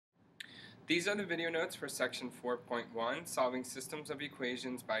These are the video notes for section 4.1, solving systems of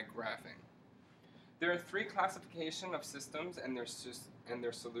equations by graphing. There are three classifications of systems and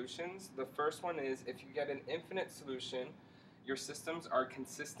their solutions. The first one is if you get an infinite solution, your systems are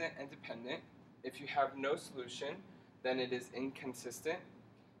consistent and dependent. If you have no solution, then it is inconsistent.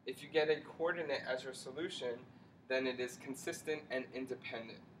 If you get a coordinate as your solution, then it is consistent and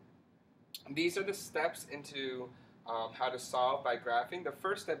independent. These are the steps into how to solve by graphing. The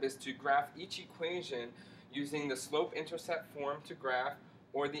first step is to graph each equation using the slope-intercept form to graph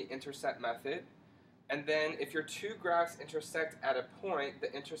or the intercept method. And then if your two graphs intersect at a point,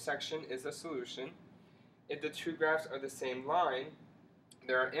 the intersection is a solution. If the two graphs are the same line,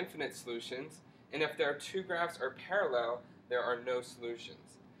 there are infinite solutions. And if there are two graphs are parallel, there are no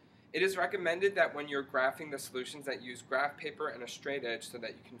solutions. It is recommended that when you're graphing the solutions that you use graph paper and a straight edge so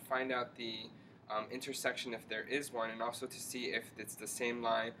that you can find out the intersection if there is one, and also to see if it's the same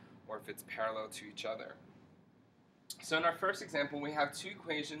line or if it's parallel to each other. So in our first example, we have two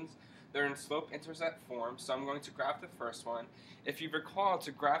equations. They're in slope-intercept form, so I'm going to graph the first one. If you recall,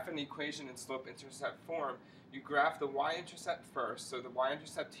 to graph an equation in slope-intercept form, you graph the y-intercept first. So the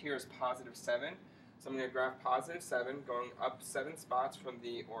y-intercept here is positive 7. So I'm going to graph positive 7, going up 7 spots from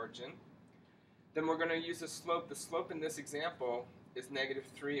the origin. Then we're going to use the slope. The slope in this example is negative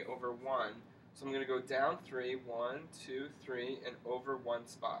 3 over 1. So I'm going to go down 3, 1, 2, 3, and over 1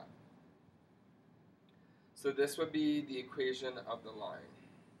 spot. So this would be the equation of the line,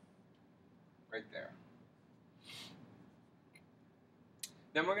 right there.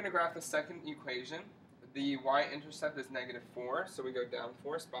 Then we're going to graph the second equation. The y-intercept is negative 4, so we go down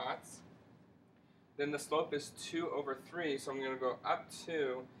 4 spots. Then the slope is 2 over 3, so I'm going to go up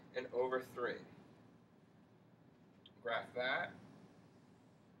 2 and over 3. Graph that.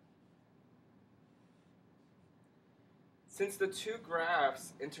 Since the two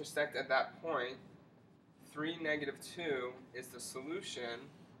graphs intersect at that point, 3, negative 2 is the solution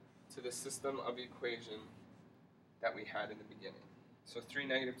to the system of equation that we had in the beginning. So 3,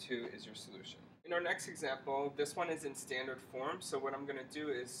 negative 2 is your solution. In our next example, this one is in standard form, so what I'm going to do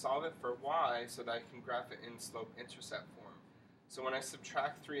is solve it for y so that I can graph it in slope-intercept form. So when I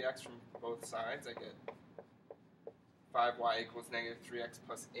subtract 3x from both sides, I get 5y equals negative 3x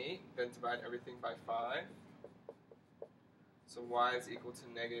plus 8, then divide everything by 5. So y is equal to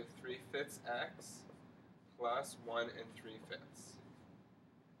negative 3/5 x plus 1 3/5.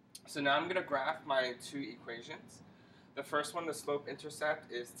 So now I'm going to graph my two equations. The first one, the slope-intercept,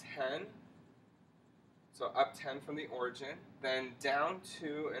 is 10. So up 10 from the origin. Then down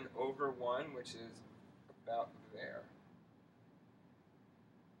 2 and over 1, which is about there.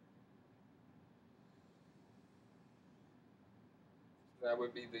 That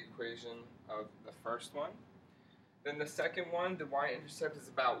would be the equation of the first one. Then the second one, the y-intercept is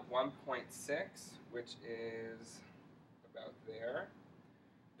about 1.6, which is about there.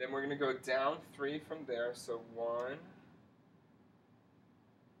 Then we're going to go down 3 from there, so 1,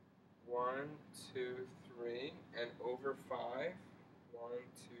 2, 3, and over 5. 1,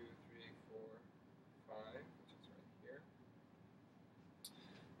 2, 3, 4, 5, which is right here.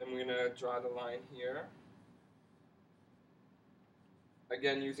 Then we're going to draw the line here.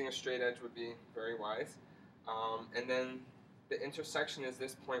 Again, using a straight edge would be very wise. And then the intersection is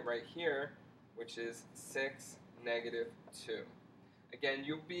this point right here, which is 6, negative 2. Again,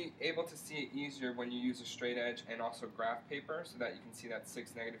 you'll be able to see it easier when you use a straight edge and also graph paper so that you can see that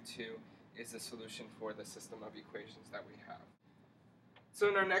 6, negative 2 is the solution for the system of equations that we have. So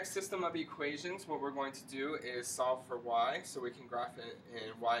in our next system of equations, what we're going to do is solve for y, so we can graph it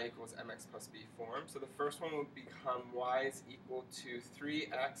in y equals mx plus b form. So the first one will become y is equal to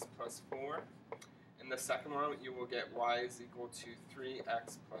 3x plus 4. And the second one, you will get y is equal to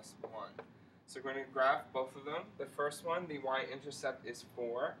 3x plus 1. So we're going to graph both of them. The first one, the y-intercept is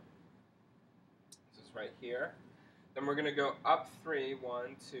 4. This is right here. Then we're going to go up 3,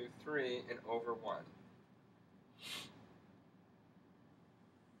 1, 2, 3, and over 1.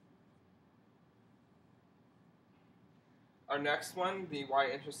 Our next one, the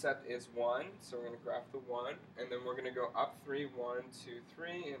y-intercept is 1, so we're going to graph the 1, and then we're going to go up 3, 1, 2,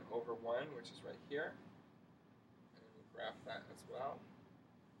 3, and over 1, which is right here. And we'll graph that as well.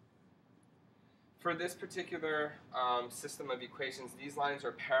 For this particular system of equations, these lines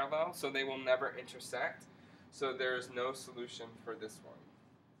are parallel, so they will never intersect, so there is no solution for this one.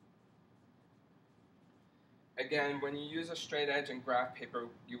 Again, when you use a straight edge and graph paper,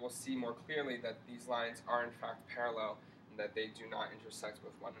 you will see more clearly that these lines are in fact parallel, and that they do not intersect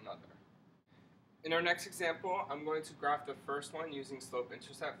with one another. In our next example, I'm going to graph the first one using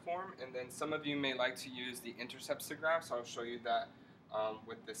slope-intercept form, and then some of you may like to use the intercepts to graph, so I'll show you that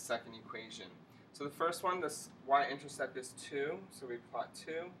with this second equation. So the first one, this y-intercept is 2, so we plot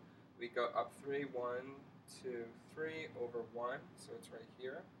 2. We go up 3, 1, 2, 3, over 1, so it's right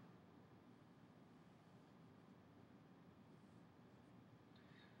here.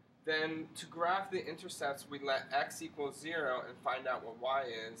 Then to graph the intercepts, we let x equal 0 and find out what y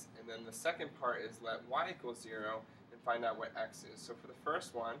is, and then the second part is let y equal 0 and find out what x is. So for the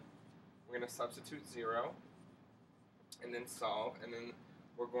first one, we're going to substitute 0 and then solve, and then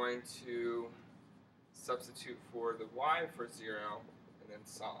we're going to substitute for the y for 0 and then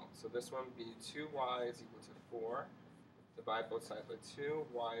solve. So this one would be 2y is equal to 4. Divide both sides by 2,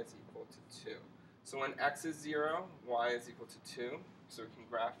 y is equal to 2. So when x is 0, y is equal to 2. So we can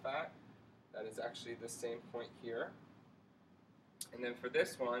graph that. That is actually the same point here. And then for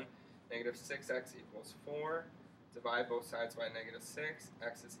this one, negative 6x equals 4. Divide both sides by negative 6.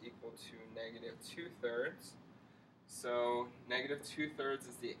 X is equal to negative 2/3. So negative 2/3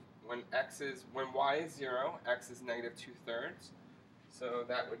 is when y is 0, x is negative 2/3. So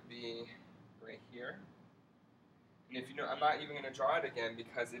that would be right here. And if you know, I'm not even going to draw it again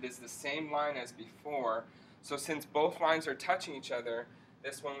because it is the same line as before. So since both lines are touching each other,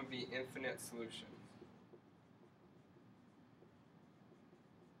 this one would be infinite solution.